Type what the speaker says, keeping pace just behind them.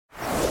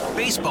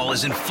Baseball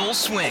is in full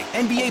swing.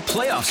 NBA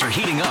playoffs are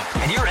heating up,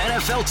 and your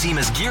NFL team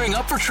is gearing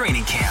up for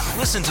training camp.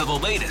 Listen to the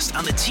latest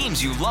on the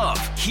teams you love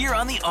here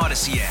on the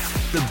Odyssey app.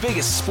 The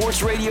biggest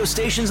sports radio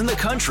stations in the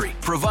country,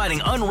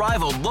 providing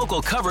unrivaled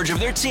local coverage of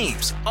their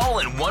teams, all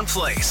in one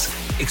place.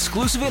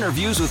 Exclusive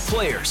interviews with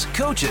players,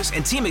 coaches,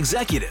 and team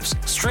executives,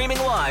 streaming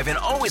live and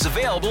always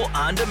available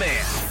on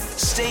demand.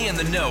 Stay in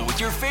the know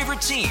with your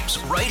favorite teams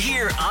right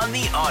here on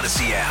the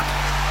Odyssey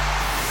app.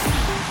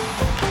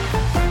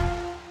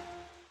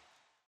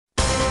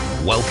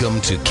 Welcome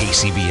to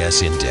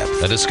KCBS In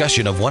Depth, a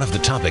discussion of one of the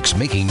topics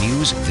making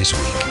news this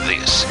week.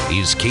 This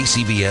is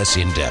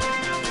KCBS In Depth.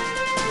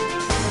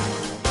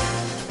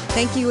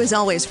 Thank you, as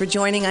always, for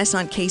joining us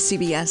on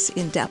KCBS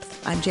In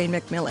Depth. I'm Jane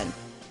McMillan.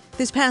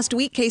 This past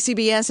week,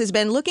 KCBS has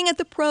been looking at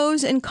the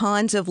pros and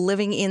cons of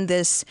living in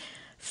this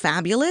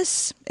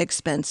fabulous,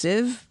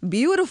 expensive,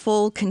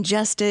 beautiful,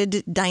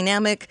 congested,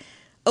 dynamic,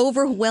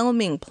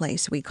 overwhelming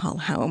place we call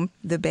home,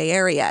 the Bay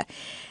Area.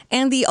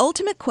 And the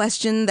ultimate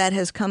question that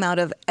has come out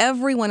of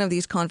every one of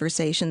these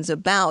conversations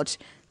about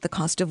the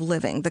cost of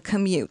living, the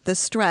commute, the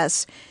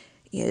stress,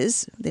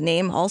 is the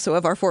name also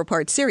of our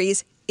four-part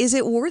series, is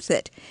it worth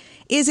it?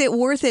 Is it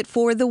worth it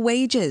for the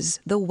wages,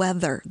 the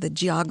weather, the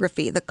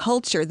geography, the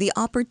culture, the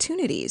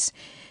opportunities?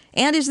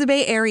 And is the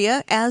Bay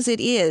Area, as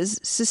it is,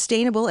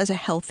 sustainable as a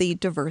healthy,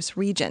 diverse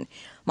region?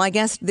 My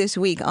guest this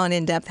week on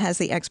In Depth has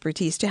the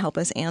expertise to help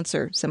us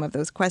answer some of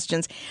those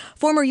questions.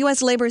 Former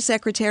U.S. Labor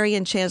Secretary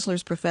and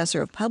Chancellor's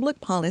Professor of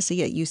Public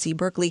Policy at UC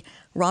Berkeley,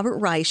 Robert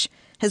Reich,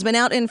 has been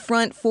out in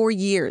front for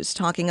years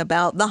talking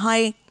about the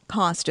high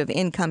cost of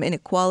income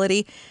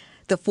inequality,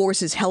 the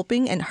forces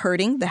helping and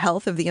hurting the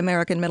health of the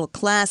American middle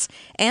class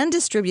and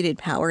distributed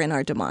power in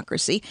our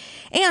democracy.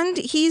 And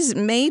he's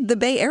made the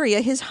Bay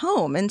Area his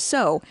home. And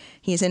so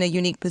he's in a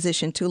unique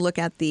position to look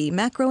at the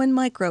macro and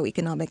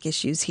microeconomic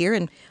issues here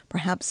and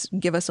perhaps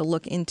give us a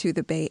look into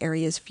the Bay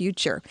Area's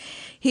future.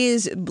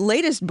 His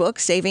latest book,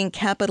 Saving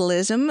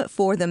Capitalism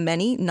for the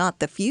Many, Not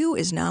the Few,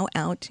 is now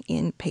out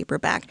in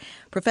paperback.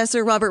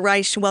 Professor Robert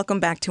Reich, welcome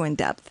back to In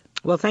Depth.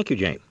 Well, thank you,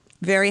 Jane.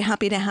 Very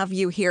happy to have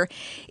you here.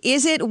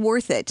 Is it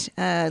worth it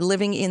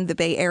living in the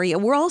Bay Area?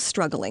 We're all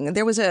struggling.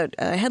 There was a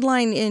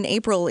headline in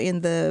April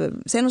in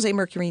the San Jose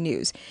Mercury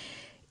News.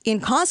 In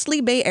costly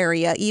Bay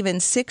Area,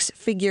 even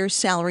six-figure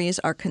salaries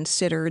are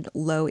considered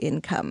low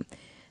income.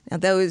 Now,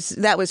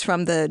 that was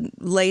from the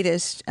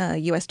latest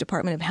U.S.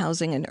 Department of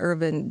Housing and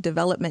Urban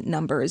Development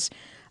numbers,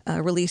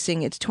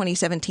 releasing its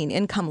 2017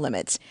 income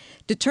limits,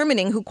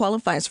 determining who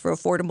qualifies for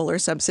affordable or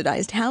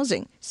subsidized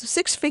housing. So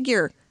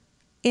six-figure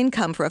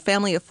income for a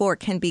family of four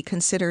can be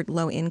considered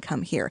low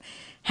income here.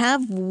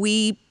 Have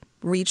we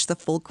reached the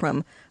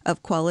fulcrum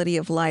of quality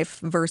of life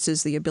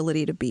versus the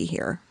ability to be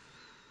here?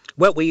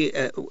 Well,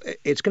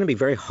 it's going to be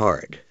very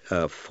hard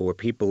for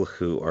people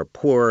who are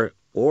poor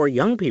or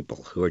young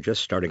people who are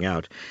just starting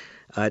out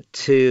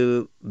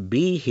to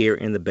be here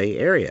in the Bay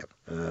Area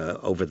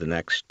over the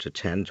next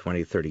 10,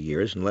 20, 30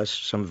 years unless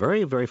some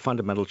very, very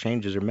fundamental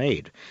changes are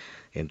made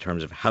in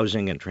terms of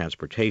housing and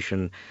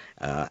transportation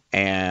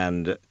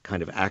and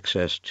kind of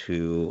access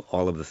to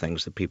all of the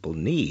things that people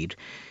need.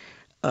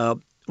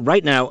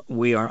 Right now,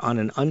 we are on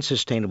an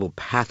unsustainable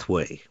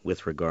pathway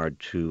with regard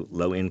to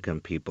low-income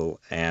people,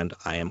 and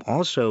I am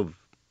also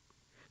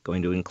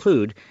going to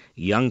include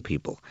young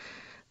people.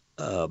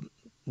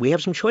 We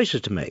have some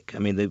choices to make. I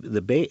mean,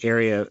 the Bay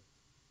Area,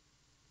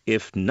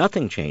 if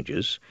nothing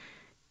changes,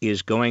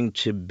 is going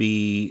to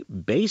be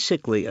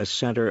basically a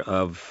center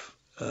of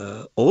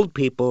old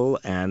people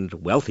and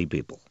wealthy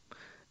people.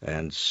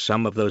 And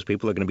some of those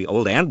people are going to be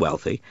old and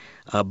wealthy,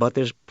 but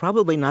there's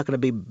probably not going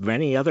to be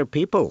many other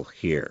people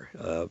here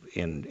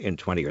in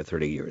 20 or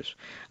 30 years.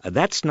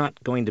 That's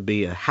not going to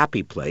be a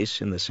happy place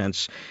in the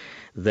sense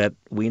that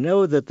we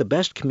know that the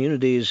best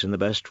communities and the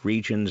best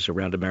regions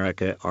around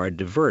America are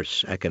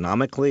diverse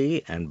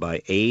economically and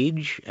by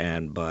age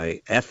and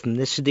by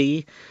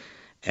ethnicity.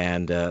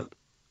 And,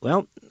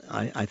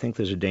 I think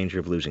there's a danger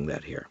of losing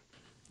that here.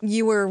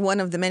 You were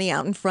one of the many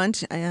out in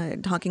front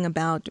talking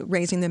about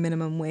raising the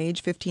minimum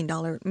wage,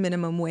 $15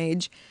 minimum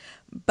wage.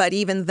 But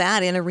even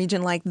that in a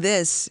region like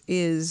this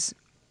is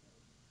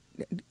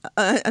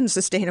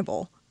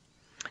unsustainable.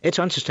 It's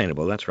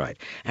unsustainable, that's right.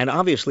 And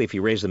obviously, if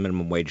you raise the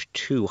minimum wage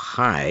too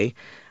high,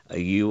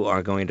 you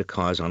are going to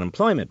cause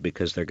unemployment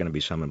because there are going to be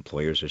some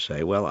employers who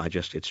say, well,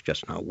 it's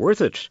just not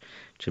worth it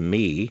to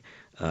me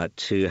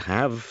to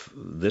have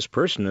this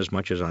person, as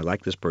much as I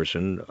like this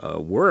person,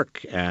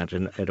 work at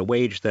a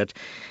wage that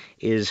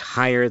is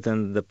higher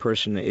than the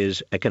person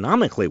is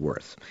economically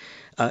worth.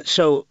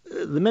 So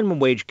the minimum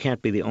wage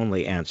can't be the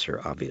only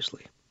answer,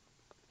 obviously.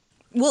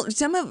 Well,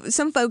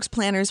 some folks,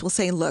 planners, will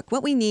say, look,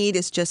 what we need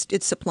is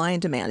it's supply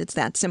and demand. It's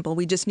that simple.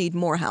 We just need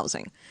more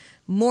housing.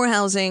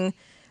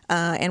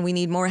 And we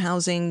need more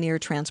housing near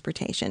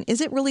transportation.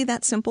 Is it really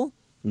that simple?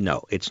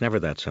 No, it's never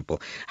that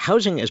simple.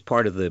 Housing is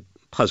part of the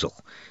puzzle,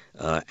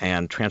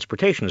 and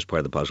transportation is part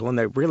of the puzzle, and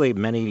they're really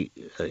in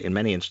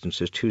many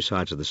instances, two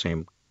sides of the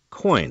same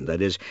coin.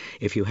 That is,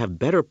 if you have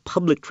better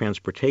public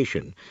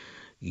transportation,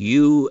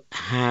 you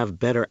have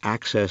better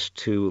access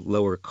to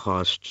lower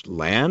cost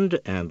land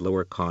and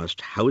lower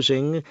cost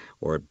housing,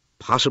 or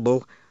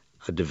possible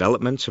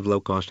developments of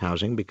low-cost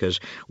housing, because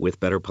with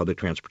better public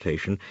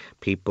transportation,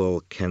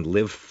 people can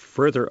live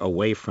further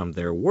away from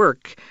their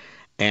work,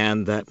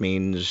 and that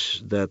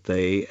means that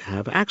they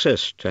have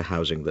access to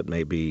housing that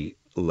may be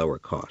lower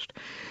cost.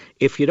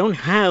 If you don't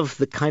have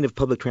the kind of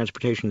public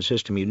transportation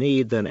system you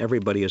need, then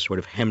everybody is sort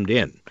of hemmed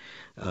in,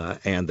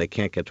 and they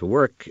can't get to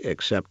work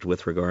except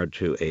with regard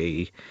to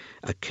a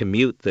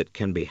commute that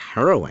can be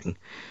harrowing.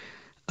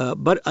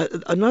 But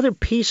another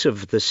piece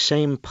of the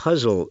same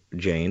puzzle,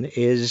 Jane,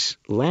 is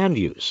land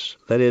use.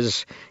 That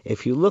is,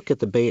 if you look at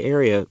the Bay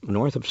Area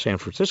north of San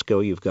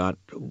Francisco, you've got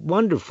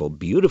wonderful,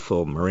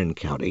 beautiful Marin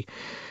County.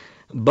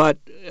 But,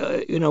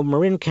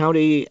 Marin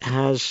County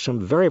has some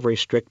very, very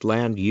strict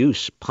land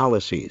use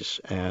policies,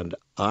 and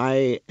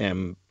I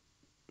am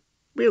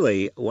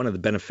really one of the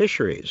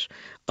beneficiaries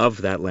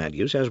of that land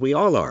use, as we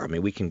all are. I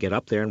mean, we can get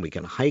up there and we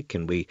can hike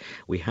and we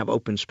have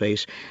open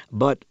space.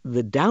 But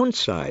the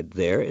downside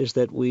there is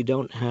that we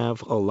don't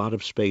have a lot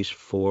of space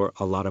for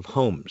a lot of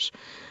homes.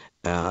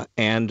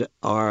 And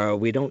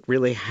we don't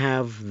really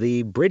have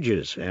the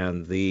bridges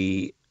and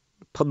the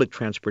public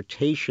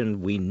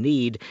transportation we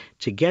need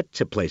to get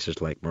to places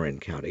like Marin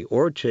County,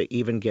 or to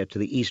even get to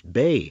the East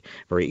Bay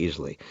very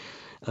easily.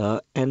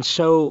 And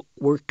so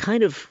we're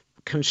kind of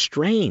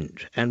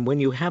constrained. And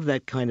when you have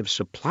that kind of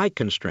supply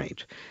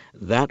constraint,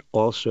 that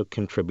also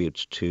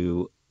contributes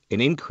to an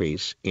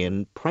increase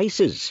in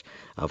prices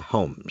of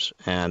homes.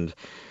 And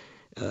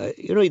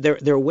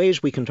there are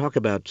ways we can talk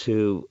about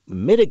to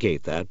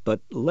mitigate that, but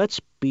let's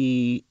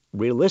be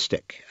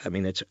realistic. I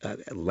mean, it's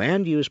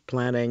land use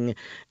planning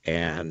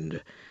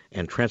and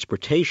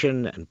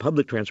transportation and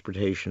public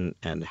transportation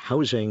and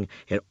housing.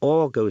 It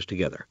all goes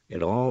together.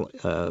 It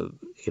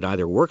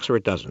either works or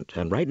it doesn't.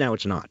 And right now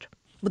it's not.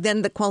 But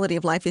then the quality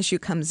of life issue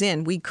comes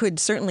in. We could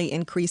certainly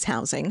increase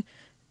housing.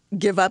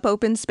 Give up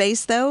open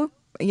space, though?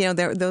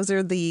 Those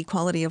are the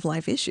quality of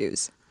life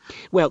issues.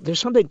 Well, there's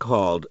something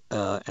called,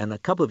 and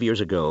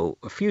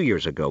a few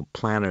years ago,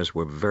 planners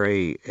were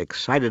very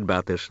excited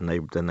about this,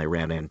 and then they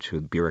ran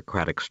into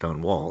bureaucratic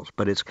stone walls.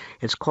 But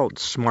it's called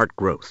smart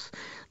growth.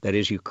 That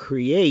is, you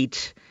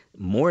create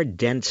more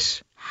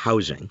dense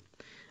housing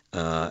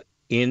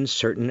in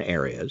certain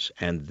areas,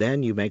 and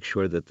then you make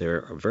sure that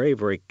there are very,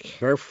 very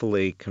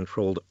carefully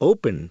controlled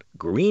open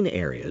green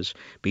areas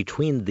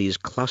between these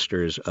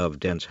clusters of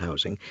dense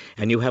housing,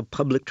 and you have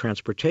public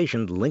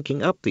transportation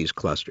linking up these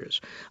clusters,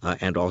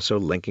 and also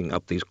linking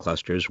up these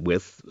clusters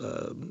with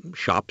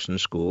shops and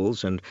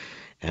schools and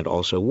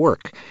also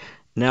work.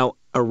 Now,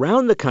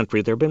 around the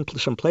country, there have been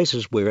some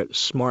places where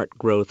smart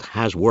growth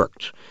has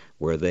worked,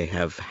 where they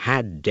have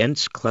had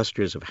dense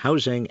clusters of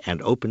housing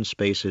and open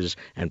spaces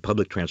and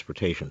public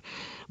transportation.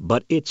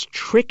 But it's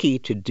tricky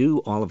to do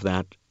all of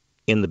that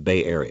in the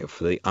Bay Area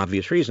for the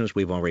obvious reasons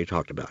we've already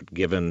talked about,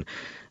 given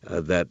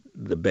that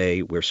the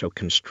Bay, we're so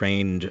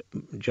constrained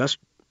just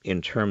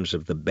in terms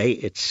of the Bay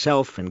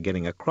itself and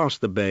getting across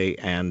the Bay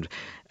and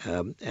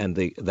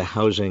the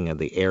housing and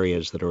the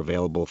areas that are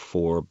available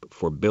for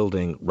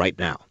building right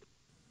now.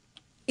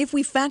 If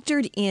we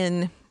factored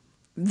in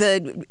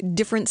the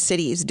different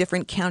cities,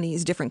 different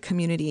counties, different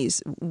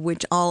communities,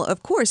 which all,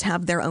 of course,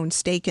 have their own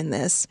stake in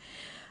this,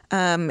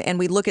 and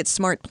we look at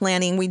smart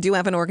planning, we do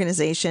have an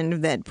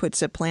organization that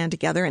puts a plan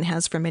together and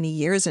has for many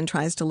years and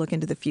tries to look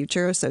into the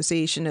future,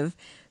 Association of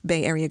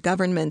Bay Area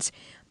Governments,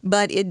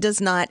 but it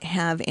does not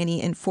have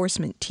any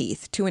enforcement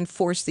teeth to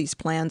enforce these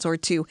plans or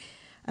to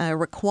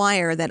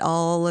require that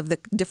all of the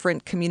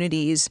different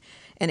communities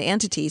and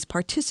entities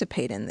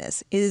participate in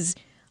this. Is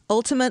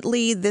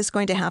ultimately this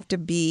going to have to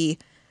be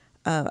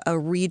a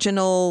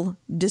regional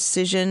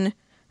decision?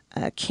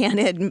 Can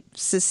it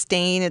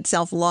sustain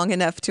itself long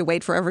enough to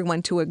wait for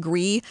everyone to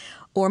agree?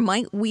 Or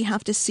might we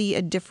have to see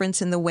a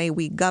difference in the way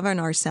we govern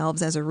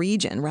ourselves as a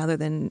region rather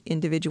than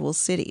individual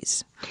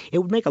cities? It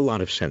would make a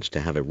lot of sense to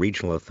have a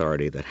regional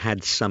authority that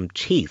had some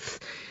teeth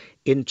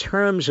in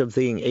terms of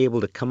being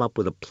able to come up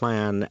with a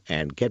plan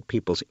and get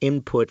people's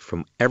input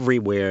from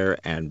everywhere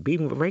and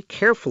being very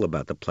careful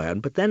about the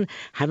plan, but then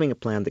having a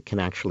plan that can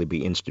actually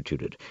be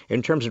instituted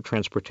in terms of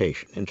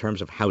transportation, in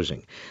terms of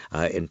housing,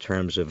 in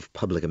terms of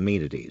public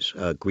amenities,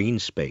 green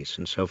space,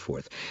 and so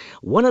forth.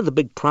 One of the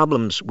big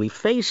problems we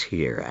face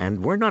here,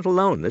 and we're not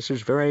alone, this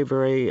is very,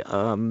 very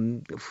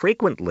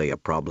frequently a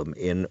problem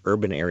in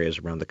urban areas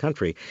around the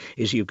country,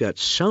 is you've got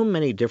so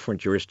many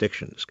different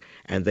jurisdictions,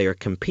 and they are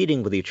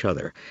competing with each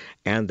other.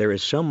 And there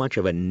is so much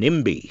of a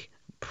NIMBY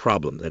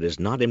problem that is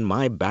not in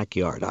my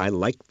backyard. I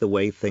like the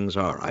way things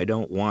are. I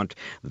don't want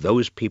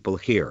those people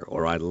here,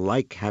 or I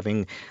like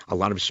having a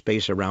lot of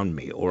space around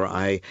me, or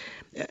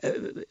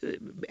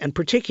and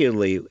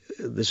particularly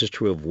this is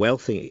true of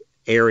wealthy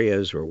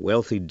areas or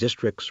wealthy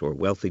districts or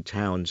wealthy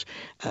towns.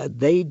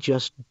 They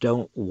just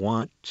don't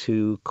want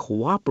to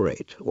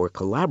cooperate or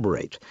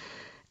collaborate.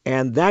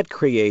 And that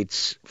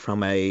creates,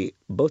 from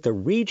both a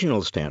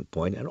regional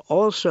standpoint and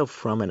also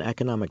from an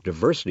economic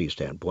diversity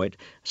standpoint,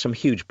 some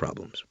huge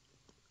problems.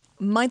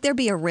 Might there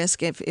be a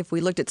risk if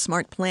we looked at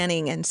smart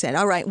planning and said,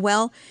 all right,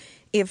 well,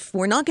 if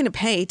we're not going to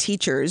pay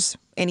teachers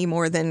any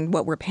more than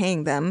what we're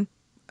paying them,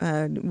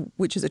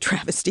 which is a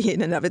travesty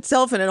in and of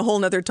itself and a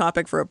whole other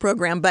topic for a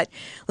program. But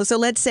so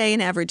let's say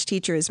an average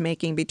teacher is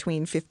making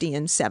between $50,000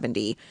 and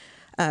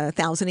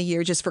 $70,000 a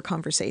year, just for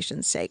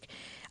conversation's sake.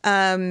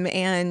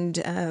 And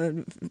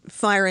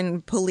fire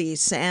and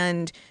police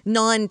and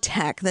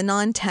non-tech,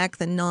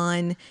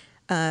 the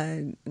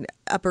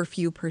upper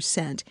few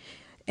percent.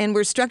 And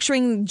we're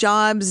structuring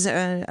jobs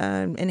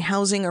and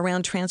housing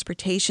around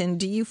transportation.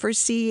 Do you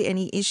foresee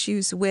any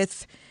issues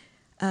with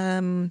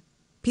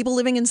people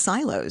living in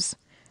silos,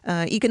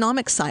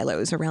 economic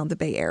silos around the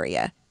Bay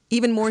Area,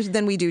 even more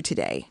than we do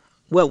today?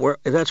 Well,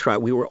 that's right. I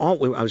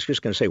was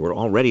just going to say we're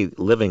already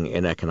living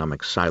in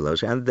economic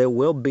silos, and there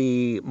will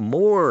be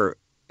more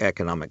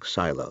economic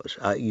silos.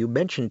 You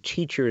mentioned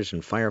teachers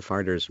and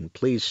firefighters and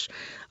police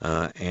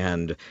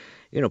and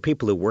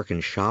people who work in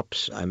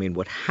shops. I mean,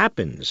 what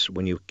happens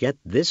when you get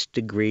this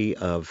degree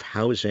of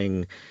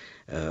housing,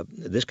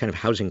 this kind of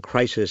housing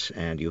crisis,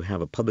 and you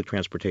have a public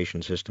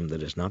transportation system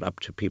that is not up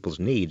to people's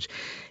needs,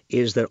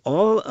 is that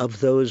all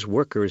of those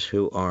workers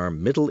who are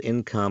middle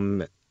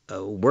income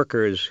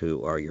workers,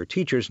 who are your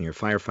teachers and your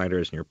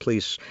firefighters and your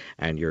police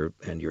and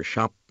your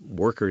shop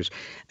workers,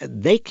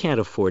 they can't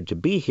afford to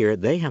be here.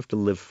 They have to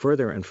live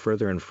further and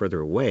further and further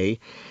away.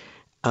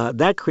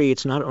 That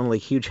creates not only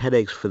huge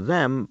headaches for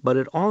them, but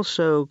it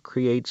also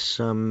creates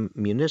some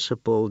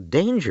municipal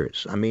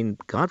dangers. I mean,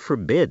 God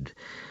forbid,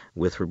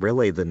 with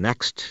really the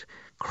next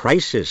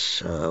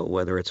crisis,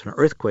 whether it's an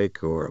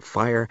earthquake or a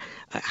fire,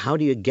 how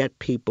do you get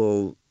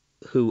people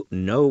who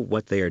know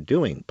what they are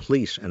doing,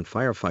 police and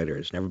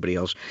firefighters and everybody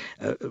else,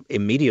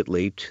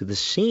 immediately to the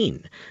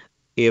scene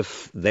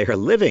if they are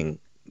living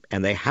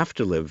and they have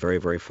to live very,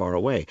 very far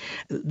away?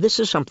 This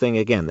is something,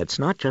 again, that's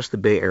not just the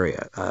Bay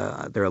Area.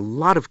 There are a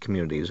lot of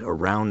communities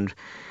around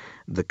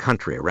the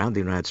country, around the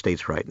United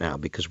States right now,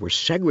 because we're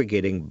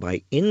segregating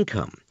by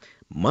income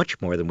much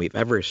more than we've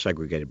ever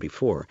segregated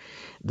before.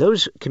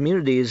 Those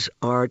communities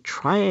are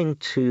trying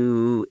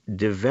to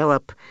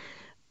develop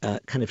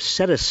kind of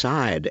set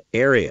aside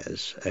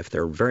areas, if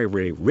they're very,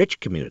 very rich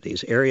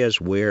communities,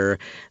 areas where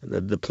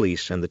the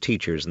police and the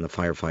teachers and the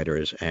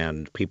firefighters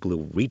and people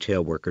who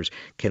retail workers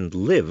can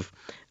live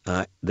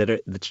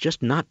that's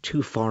just not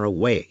too far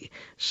away,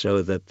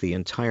 so that the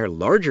entire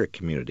larger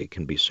community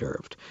can be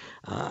served.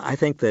 I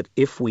think that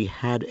if we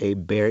had a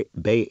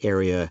Bay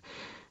Area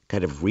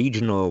kind of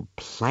regional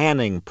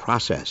planning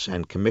process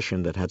and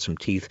commission that had some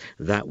teeth,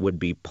 that would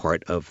be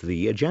part of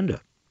the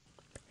agenda.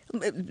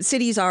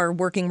 Cities are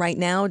working right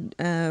now,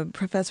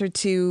 Professor,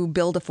 to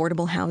build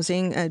affordable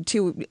housing.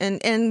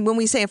 And when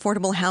we say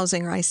affordable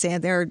housing, or I say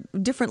there are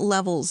different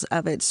levels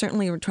of it.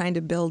 Certainly, we're trying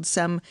to build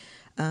some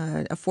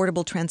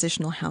affordable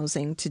transitional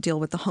housing to deal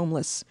with the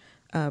homeless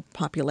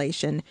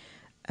population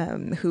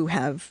who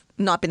have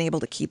not been able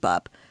to keep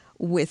up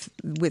with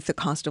the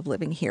cost of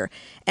living here.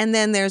 And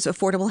then there's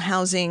affordable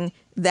housing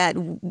that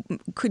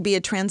could be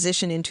a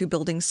transition into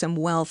building some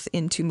wealth,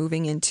 into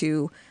moving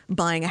into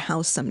buying a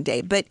house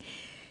someday. But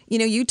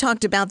you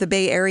talked about the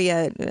Bay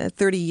Area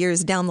 30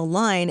 years down the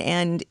line,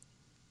 and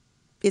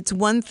it's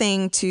one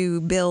thing to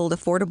build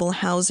affordable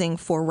housing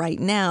for right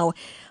now,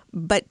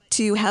 but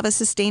to have a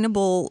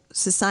sustainable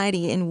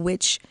society in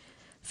which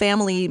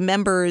family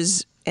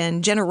members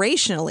and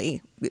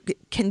generationally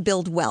can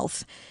build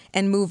wealth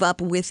and move up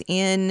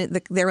within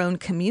their own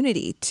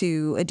community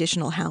to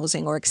additional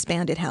housing or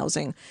expanded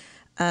housing.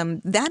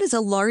 That is a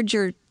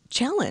larger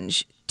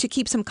challenge to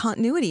keep some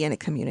continuity in a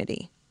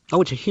community. Oh,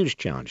 it's a huge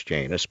challenge,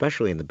 Jane,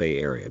 especially in the Bay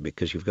Area,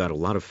 because you've got a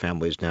lot of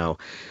families now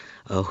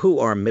who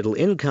are middle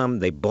income.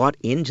 They bought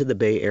into the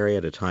Bay Area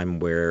at a time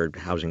where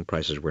housing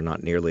prices were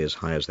not nearly as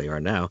high as they are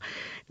now.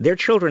 Their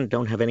children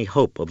don't have any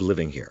hope of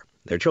living here.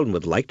 Their children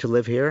would like to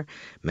live here.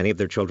 Many of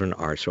their children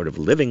are sort of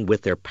living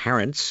with their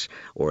parents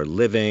or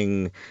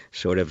living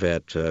sort of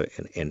at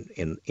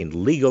in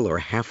legal or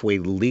halfway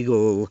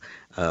legal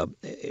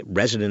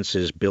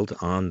residences built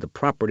on the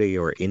property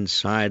or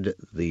inside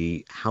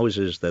the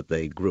houses that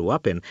they grew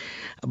up in.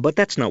 But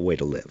that's not a way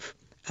to live.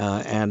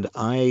 And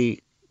I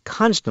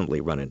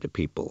constantly run into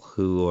people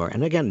who are,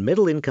 and again,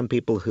 middle-income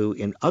people who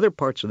in other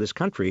parts of this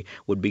country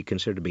would be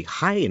considered to be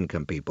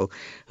high-income people,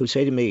 who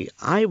say to me,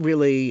 I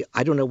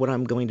don't know what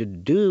I'm going to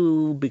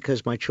do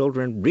because my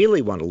children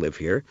really want to live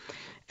here,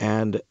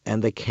 and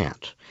they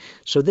can't.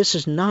 So this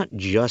is not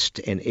just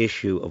an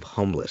issue of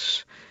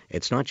homeless.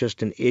 It's not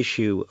just an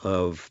issue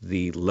of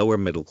the lower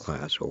middle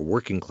class or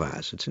working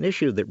class. It's an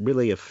issue that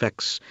really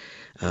affects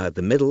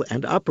the middle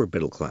and upper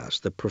middle class,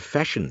 the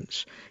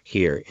professions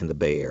here in the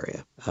Bay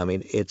Area. I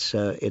mean, it's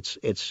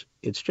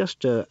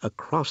just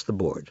across the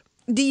board.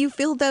 Do you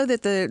feel, though,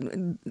 that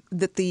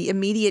the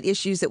immediate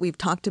issues that we've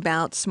talked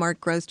about,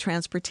 smart growth,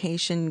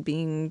 transportation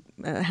being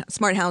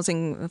smart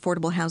housing,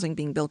 affordable housing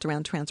being built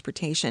around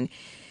transportation,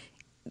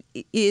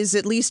 is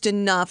at least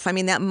enough? I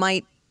mean, that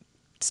might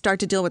start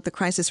to deal with the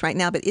crisis right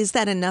now, but is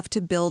that enough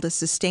to build a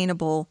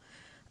sustainable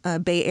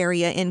Bay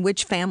Area in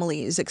which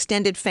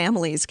extended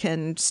families,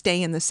 can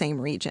stay in the same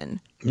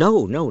region.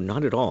 No,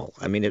 not at all.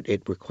 I mean,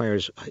 it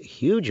requires a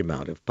huge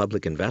amount of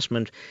public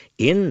investment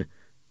in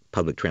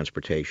public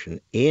transportation,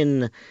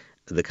 in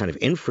the kind of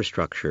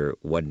infrastructure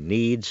one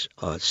needs,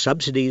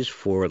 subsidies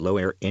for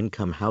lower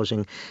income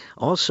housing.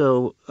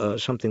 Also,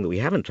 something that we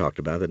haven't talked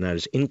about, and that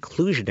is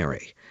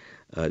inclusionary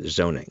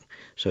zoning.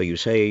 So you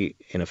say,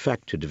 in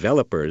effect, to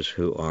developers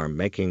who are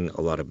making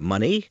a lot of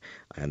money,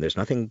 and there's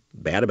nothing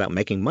bad about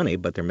making money,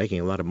 but they're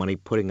making a lot of money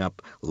putting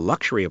up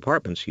luxury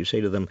apartments, you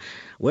say to them,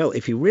 well,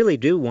 if you really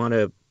do want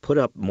to put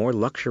up more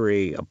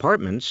luxury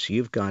apartments,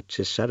 you've got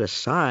to set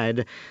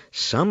aside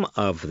some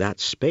of that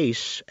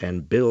space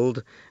and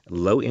build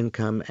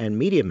low-income and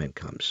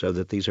medium-income so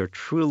that these are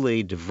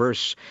truly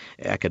diverse,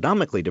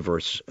 economically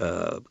diverse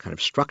kind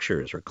of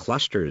structures or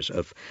clusters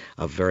of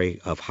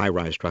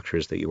high-rise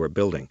structures that you are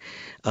building.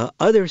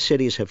 Other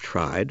cities have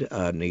tried.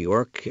 New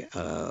York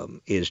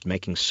is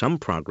making some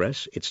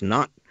progress. It's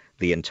not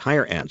the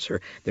entire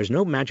answer. There's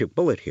no magic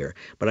bullet here,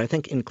 but I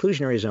think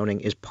inclusionary zoning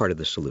is part of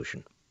the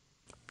solution.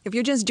 If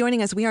you're just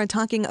joining us, we are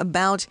talking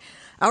about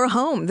our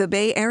home, the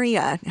Bay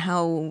Area,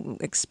 how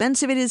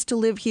expensive it is to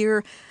live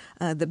here,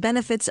 the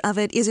benefits of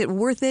it. Is it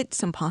worth it?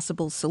 Some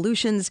possible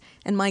solutions.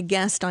 And my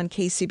guest on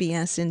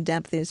KCBS In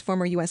Depth is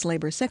former U.S.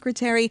 Labor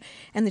Secretary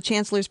and the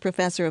Chancellor's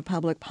Professor of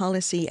Public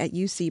Policy at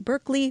UC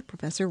Berkeley,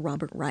 Professor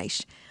Robert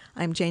Reich.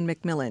 I'm Jane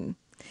McMillan.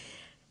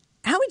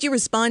 How would you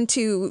respond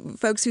to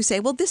folks who say,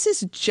 well, this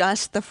is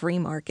just the free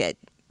market?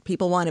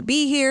 People want to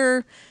be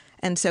here,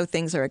 and so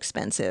things are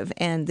expensive.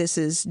 And this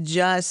is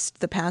just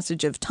the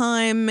passage of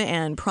time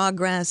and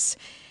progress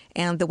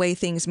and the way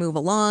things move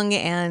along,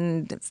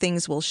 and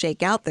things will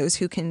shake out. Those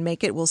who can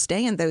make it will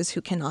stay, and those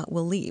who cannot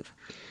will leave.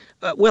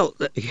 Well,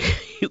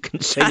 you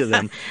can say to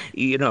them,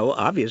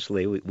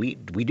 obviously we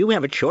do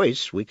have a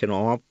choice. We can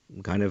all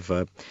kind of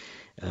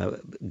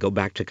go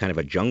back to kind of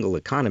a jungle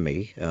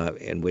economy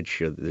in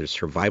which there's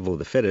survival of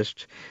the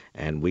fittest,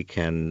 and we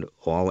can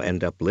all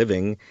end up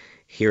living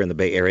here in the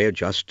Bay Area,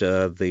 just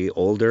the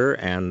older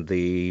and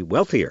the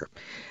wealthier.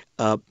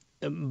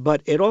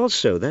 But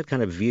that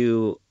kind of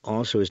view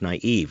also is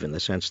naive in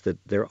the sense that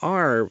there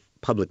are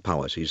public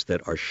policies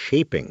that are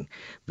shaping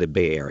the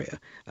Bay Area.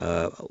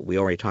 We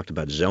already talked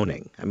about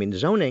zoning. I mean,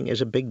 zoning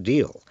is a big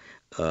deal.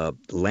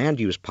 Land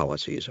use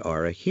policies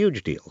are a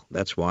huge deal.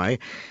 That's why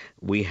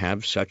we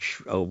have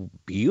such a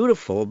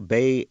beautiful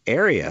Bay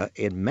Area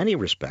in many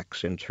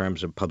respects in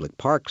terms of public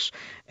parks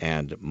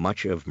and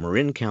much of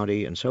Marin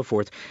County and so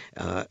forth,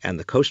 and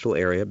the coastal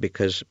area,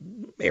 because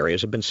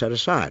areas have been set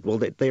aside. Well,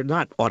 they're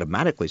not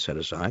automatically set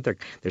aside.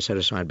 They're set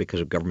aside because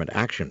of government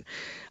action.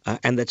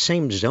 And that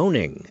same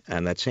zoning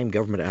and that same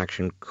government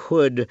action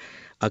could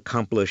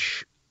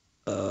accomplish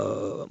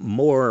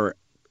more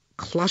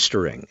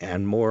clustering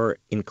and more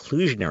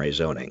inclusionary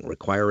zoning,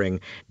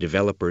 requiring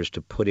developers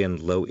to put in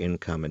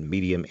low-income and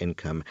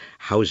medium-income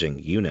housing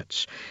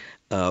units.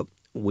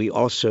 We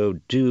also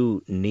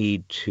do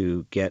need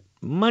to get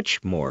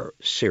much more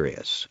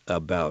serious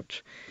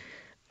about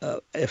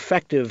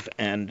effective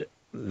and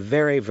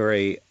very,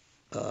 very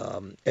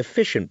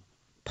efficient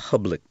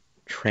public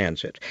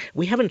transit.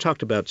 We haven't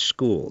talked about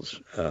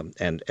schools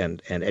and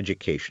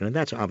education, and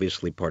that's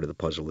obviously part of the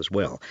puzzle as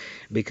well.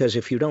 Because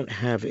if you don't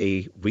have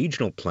a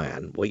regional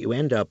plan, what you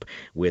end up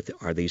with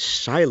are these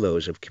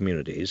silos of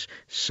communities,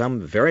 some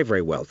very,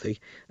 very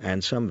wealthy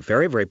and some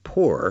very, very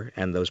poor.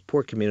 And those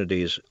poor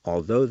communities,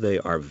 although they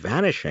are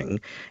vanishing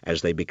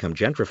as they become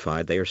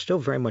gentrified, they are still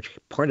very much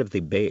part of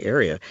the Bay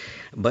Area.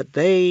 But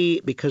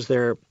because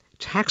their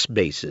tax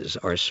bases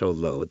are so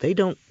low, they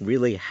don't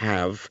really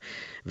have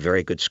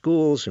very good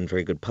schools and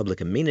very good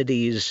public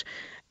amenities,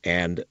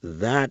 and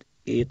that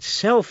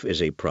itself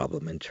is a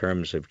problem in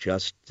terms of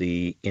just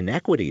the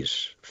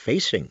inequities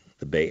facing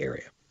the Bay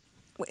Area.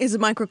 Is a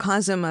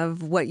microcosm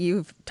of what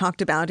you've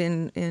talked about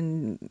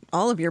in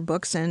all of your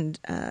books, and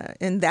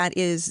that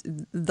is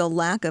the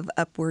lack of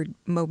upward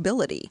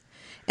mobility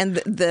and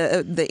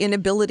the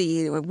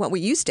inability, what we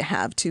used to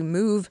have, to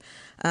move,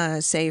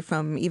 say,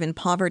 from even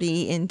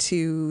poverty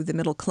into the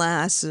middle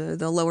class,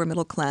 the lower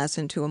middle class,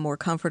 into a more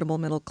comfortable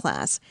middle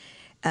class.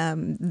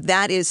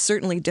 That is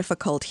certainly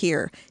difficult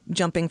here,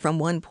 jumping from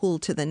one pool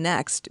to the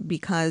next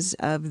because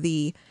of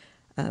the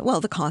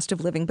cost of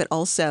living, but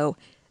also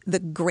the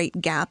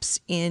great gaps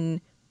in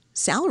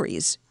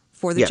salaries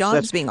for the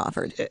jobs being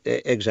offered.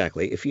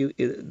 Exactly.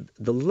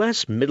 The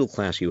less middle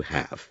class you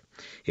have,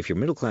 if your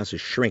middle class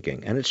is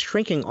shrinking, and it's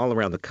shrinking all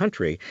around the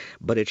country,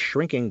 but it's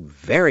shrinking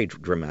very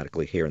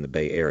dramatically here in the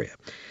Bay Area.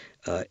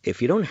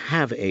 If you don't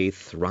have a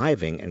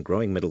thriving and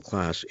growing middle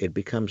class, it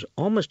becomes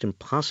almost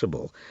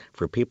impossible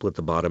for people at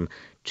the bottom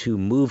to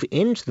move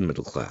into the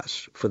middle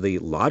class for the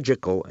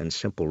logical and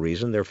simple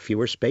reason there are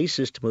fewer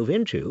spaces to move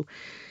into.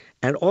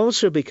 And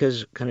also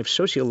because kind of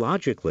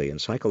sociologically and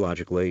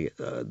psychologically,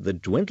 the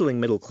dwindling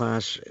middle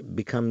class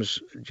becomes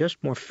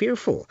just more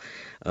fearful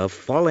of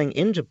falling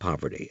into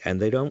poverty,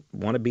 and they don't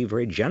want to be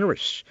very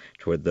generous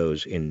toward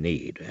those in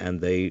need. And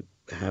they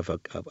have a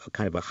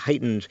kind of a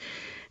heightened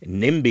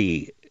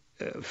NIMBY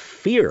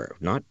fear,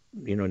 not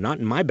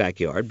in my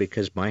backyard,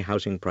 because my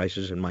housing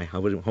prices and my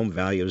home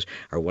values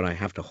are what I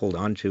have to hold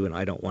on to, and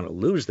I don't want to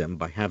lose them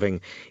by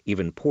having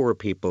even poorer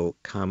people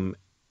come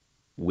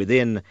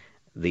within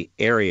the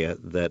area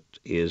that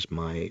is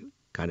my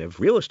kind of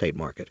real estate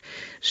market.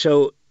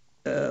 So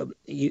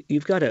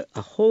you've got a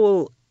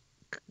whole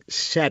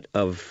set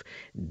of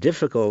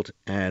difficult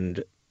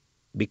and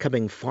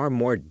becoming far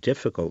more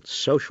difficult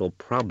social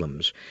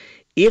problems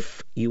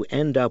if you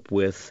end up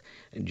with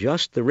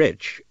just the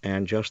rich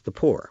and just the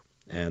poor.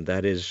 And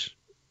that is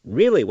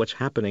really what's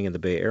happening in the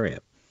Bay Area.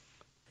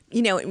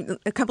 You know,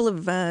 a couple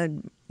of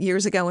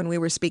years ago when we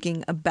were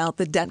speaking about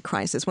the debt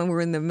crisis, when we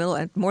were in the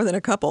middle, more than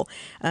a couple,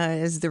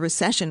 as the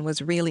recession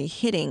was really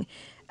hitting,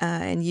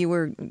 and you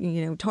were,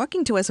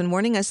 talking to us and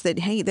warning us that,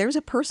 hey, there's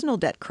a personal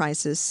debt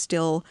crisis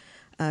still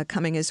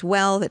coming as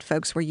well, that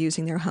folks were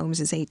using their homes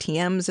as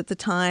ATMs at the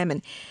time.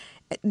 And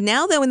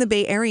now, though, in the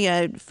Bay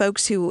Area,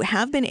 folks who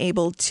have been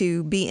able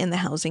to be in the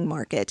housing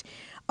market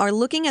are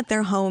looking at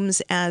their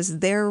homes as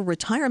their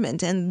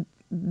retirement, and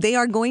they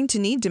are going to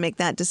need to make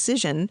that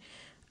decision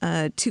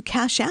to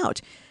cash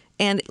out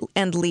and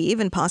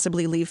leave, and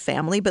possibly leave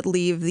family, but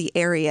leave the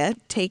area,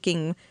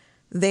 taking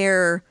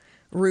their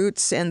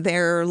roots and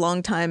their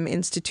longtime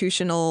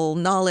institutional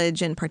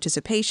knowledge and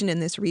participation in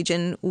this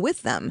region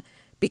with them,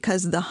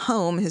 because the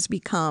home has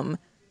become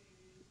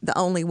the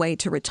only way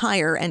to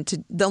retire,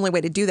 and the only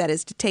way to do that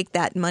is to take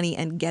that money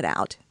and get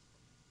out.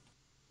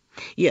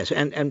 Yes,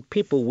 and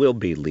people will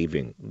be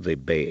leaving the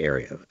Bay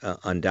Area,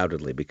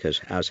 undoubtedly, because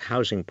as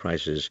housing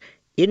prices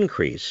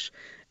increase,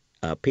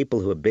 people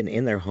who have been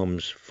in their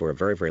homes for a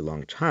very, very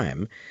long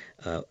time,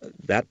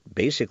 that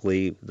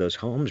basically those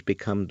homes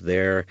become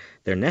their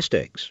nest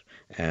eggs,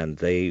 and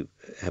they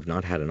have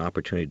not had an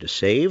opportunity to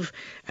save.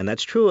 And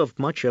that's true of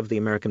much of the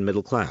American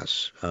middle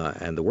class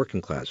and the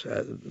working class.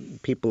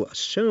 People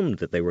assumed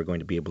that they were going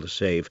to be able to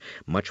save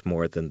much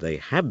more than they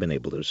have been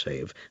able to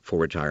save for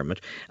retirement,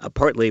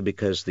 partly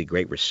because the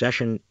Great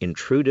Recession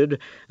intruded,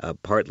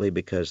 partly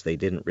because they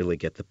didn't really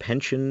get the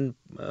pension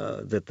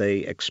that they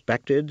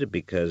expected,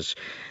 because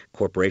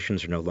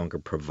corporations are no longer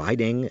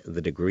providing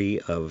the degree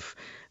of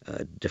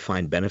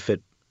defined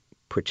benefit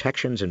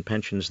protections and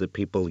pensions that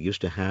people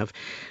used to have.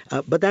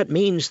 But that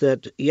means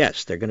that,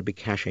 yes, they're going to be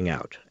cashing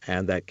out.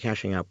 And that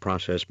cashing out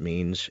process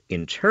means,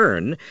 in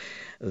turn,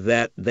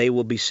 that they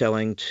will be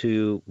selling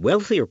to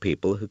wealthier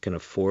people who can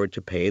afford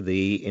to pay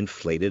the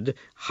inflated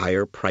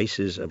higher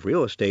prices of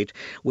real estate,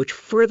 which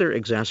further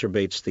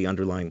exacerbates the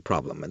underlying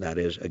problem. And that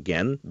is,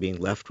 again, being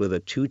left with a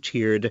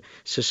two-tiered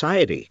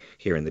society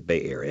here in the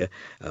Bay Area,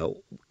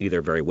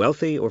 either very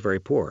wealthy or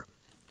very poor.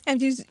 And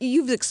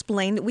you've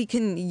explained we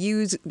can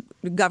use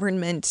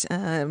government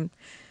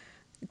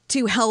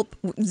to help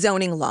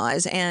zoning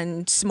laws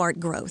and smart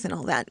growth and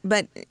all that.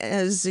 But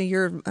as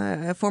your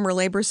former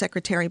labor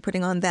secretary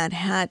putting on that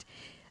hat,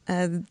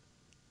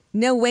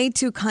 no way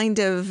to kind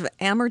of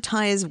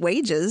amortize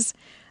wages.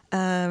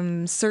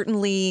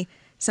 Certainly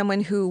someone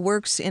who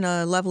works in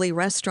a lovely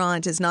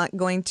restaurant is not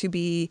going to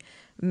be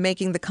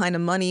making the kind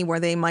of money where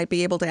they might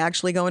be able to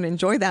actually go and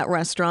enjoy that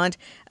restaurant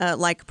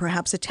like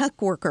perhaps a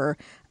tech worker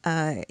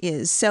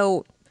is.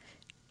 So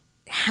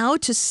how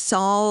to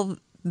solve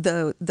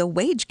the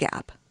wage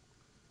gap?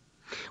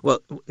 Well,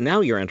 now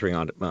you're entering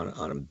on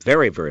a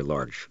very, very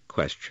large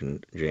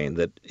question, Jane,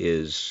 that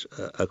is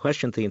a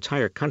question the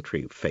entire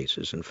country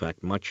faces. In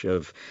fact, much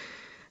of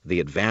the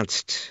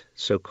advanced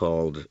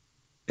so-called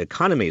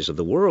economies of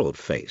the world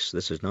face.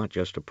 This is not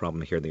just a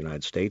problem here in the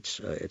United States.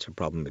 It's a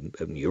problem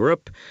in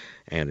Europe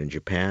and in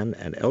Japan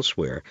and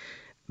elsewhere,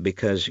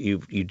 because you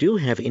do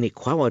have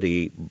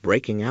inequality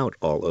breaking out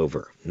all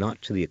over, not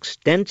to the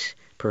extent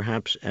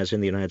perhaps as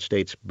in the United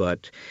States,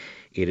 but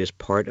it is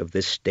part of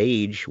this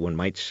stage, one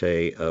might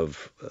say,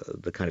 of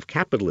the kind of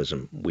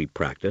capitalism we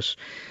practice.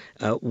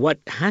 What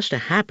has to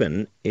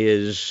happen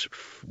is,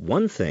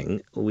 one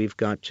thing, we've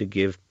got to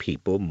give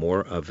people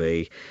more of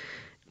a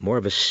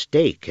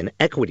stake, an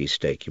equity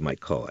stake, you might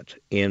call it,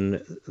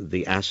 in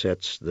the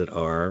assets that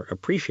are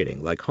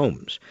appreciating, like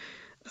homes.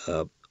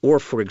 Or,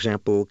 for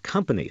example,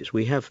 companies.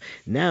 We have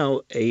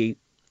now a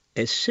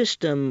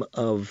system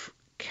of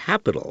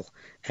capital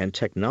and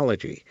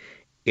technology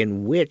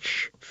in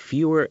which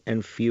fewer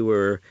and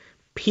fewer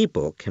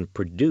people can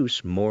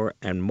produce more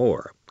and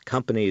more.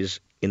 Companies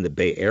in the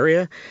Bay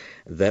Area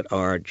that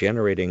are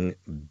generating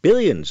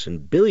billions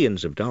and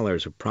billions of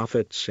dollars of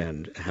profits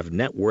and have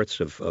net worths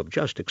of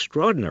just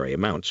extraordinary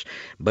amounts,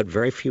 but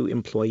very few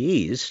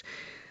employees.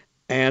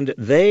 And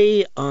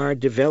they are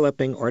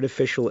developing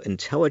artificial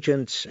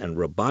intelligence and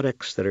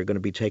robotics that are going to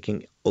be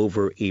taking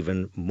over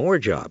even more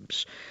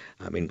jobs.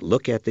 I mean,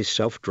 look at the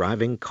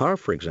self-driving car,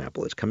 for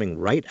example. It's coming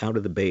right out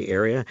of the Bay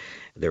Area.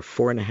 There are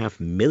 4.5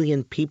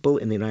 million people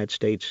in the United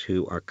States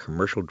who are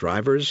commercial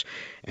drivers,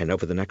 and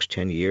over the next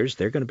 10 years,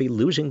 they're going to be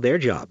losing their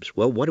jobs.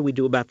 Well, what do we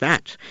do about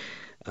that?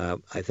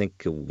 I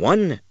think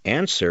one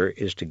answer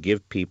is to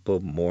give people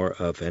more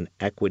of an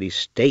equity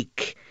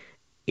stake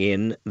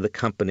in the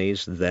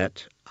companies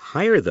that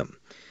hire them.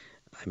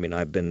 I mean,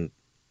 I've been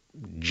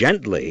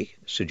gently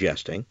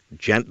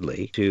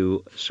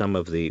to some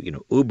of the,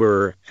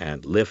 Uber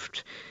and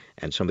Lyft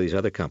and some of these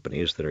other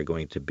companies that are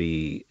going to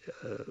be,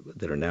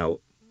 that are now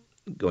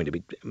going to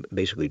be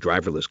basically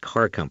driverless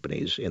car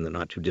companies in the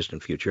not too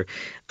distant future,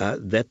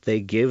 that they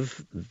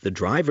give the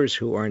drivers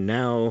who are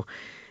now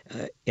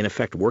in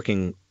effect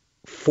working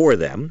for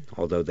them,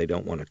 although they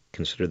don't want to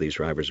consider these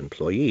drivers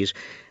employees,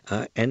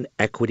 an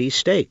equity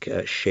stake,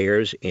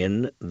 shares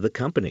in the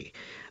company.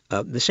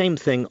 The same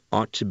thing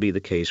ought to be the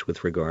case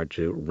with regard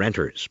to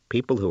renters.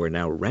 People who are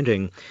now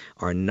renting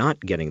are not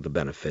getting the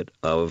benefit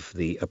of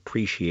the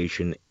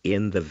appreciation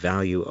in the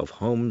value of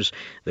homes.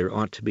 There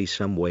ought to be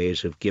some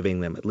ways of giving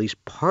them at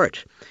least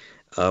part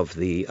of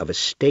a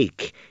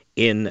stake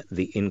in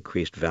the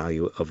increased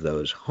value of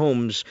those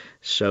homes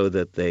so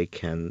that they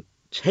can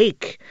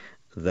take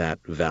that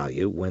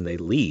value when they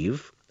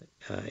leave.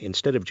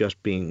 Instead of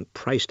just being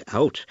priced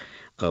out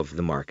of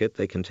the market,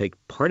 they can take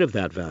part of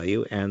that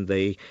value and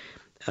they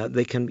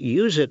can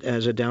use it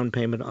as a down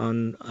payment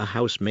on a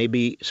house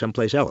maybe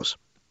someplace else.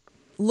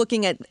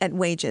 Looking at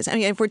wages, I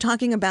mean, if we're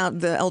talking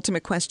about the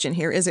ultimate question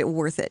here, is it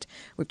worth it?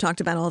 We've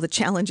talked about all the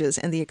challenges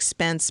and the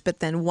expense, but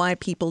then why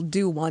people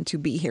do want to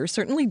be here.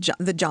 Certainly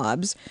the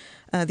jobs,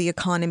 the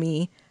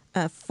economy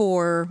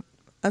for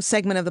a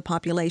segment of the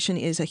population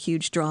is a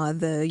huge draw,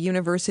 the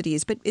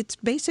universities, but it's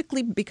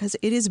basically because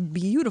it is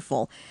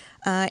beautiful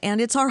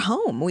and it's our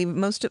home.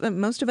 Most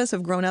of us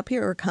have grown up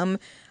here or come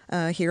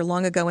here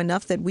long ago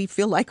enough that we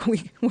feel like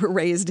we were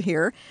raised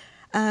here.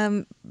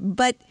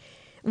 But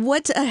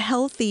what's a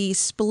healthy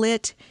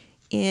split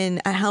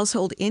in a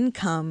household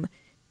income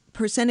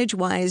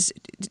percentage-wise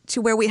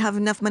to where we have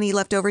enough money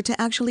left over to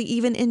actually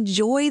even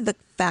enjoy the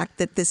fact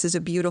that this is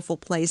a beautiful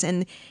place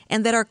and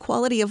that our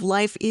quality of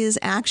life is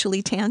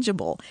actually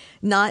tangible,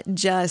 not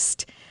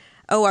just,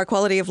 our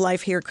quality of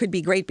life here could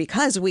be great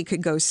because we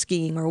could go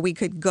skiing or we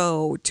could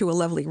go to a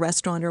lovely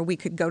restaurant or we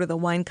could go to the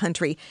wine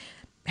country.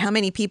 How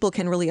many people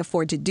can really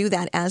afford to do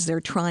that as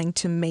they're trying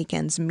to make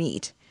ends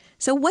meet?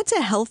 So what's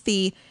a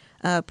healthy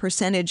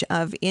percentage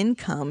of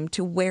income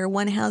to where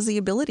one has the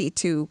ability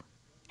to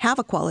have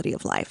a quality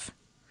of life?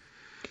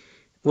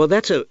 Well,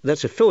 that's a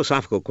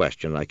philosophical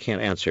question I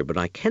can't answer, but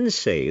I can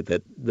say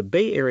that the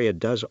Bay Area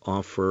does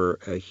offer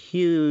a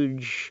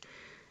huge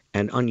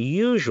and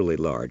unusually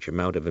large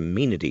amount of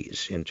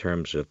amenities in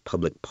terms of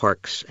public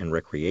parks and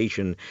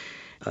recreation.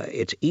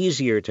 It's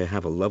easier to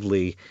have a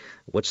lovely,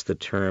 what's the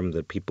term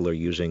that people are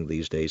using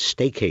these days,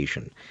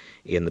 staycation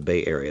in the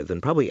Bay Area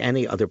than probably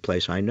any other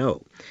place I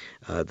know.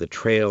 The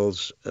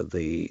trails,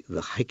 the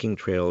hiking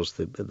trails,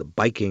 the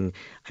biking,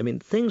 I mean,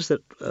 things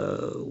that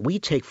we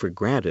take for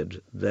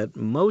granted that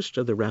most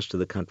of the rest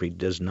of the country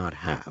does not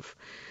have.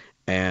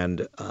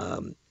 And,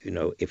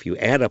 if you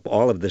add up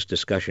all of this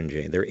discussion,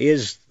 Jane, there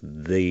is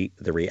the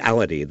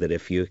reality that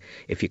if you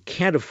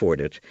can't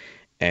afford it,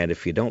 and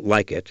if you don't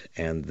like it,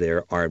 and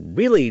there are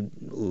really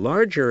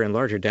larger and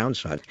larger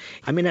downsides,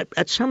 I mean,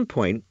 at some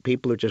point,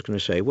 people are just going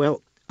to say,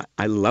 well,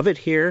 I love it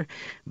here,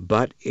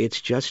 but it's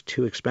just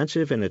too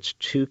expensive, and it's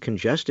too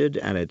congested,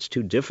 and it's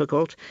too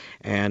difficult,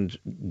 and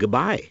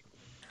goodbye.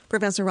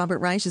 Professor Robert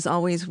Reich, as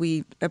always,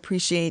 we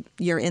appreciate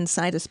your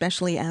insight,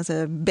 especially as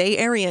a Bay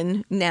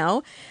Arean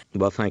now.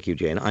 Well, thank you,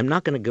 Jane. I'm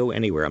not going to go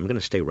anywhere. I'm going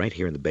to stay right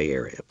here in the Bay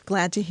Area.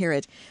 Glad to hear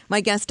it. My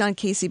guest on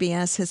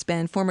KCBS has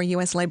been former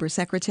U.S. Labor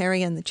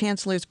Secretary and the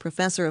Chancellor's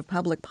Professor of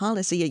Public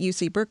Policy at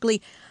UC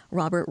Berkeley,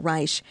 Robert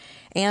Reich.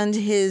 And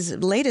his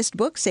latest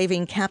book,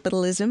 Saving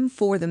Capitalism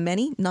for the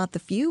Many, Not the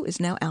Few, is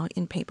now out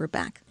in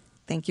paperback.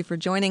 Thank you for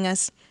joining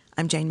us.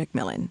 I'm Jane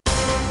McMillan.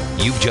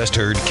 You've just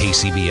heard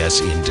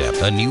KCBS In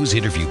Depth, a news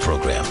interview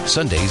program,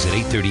 Sundays at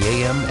 8:30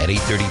 a.m. and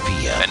 8:30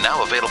 p.m. And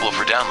now available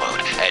for download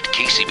at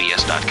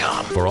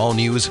kcbs.com. For all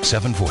news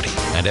 740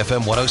 and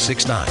FM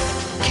 106.9,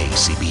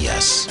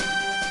 KCBS.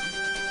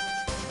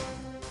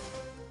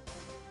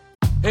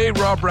 Hey,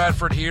 Rob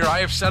Bradford here. I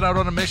have set out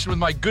on a mission with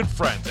my good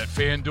friends at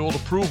FanDuel to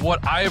prove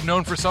what I have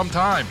known for some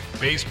time.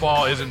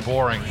 Baseball isn't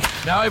boring.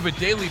 Now I have a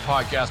daily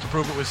podcast to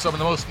prove it with some of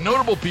the most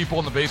notable people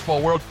in the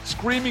baseball world,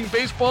 screaming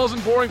baseball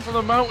isn't boring from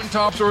the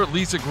mountaintops, or at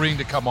least agreeing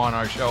to come on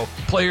our show.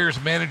 Players,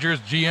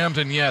 managers, GMs,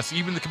 and yes,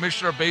 even the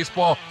Commissioner of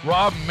Baseball,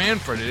 Rob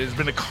Manfred. It has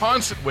been a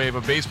constant wave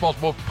of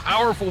baseball's most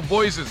powerful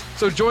voices.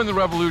 So join the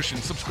revolution.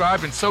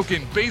 Subscribe and soak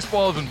in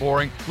Baseball Isn't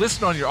Boring.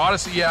 Listen on your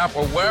Odyssey app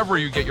or wherever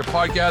you get your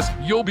podcasts.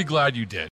 You'll be glad you did.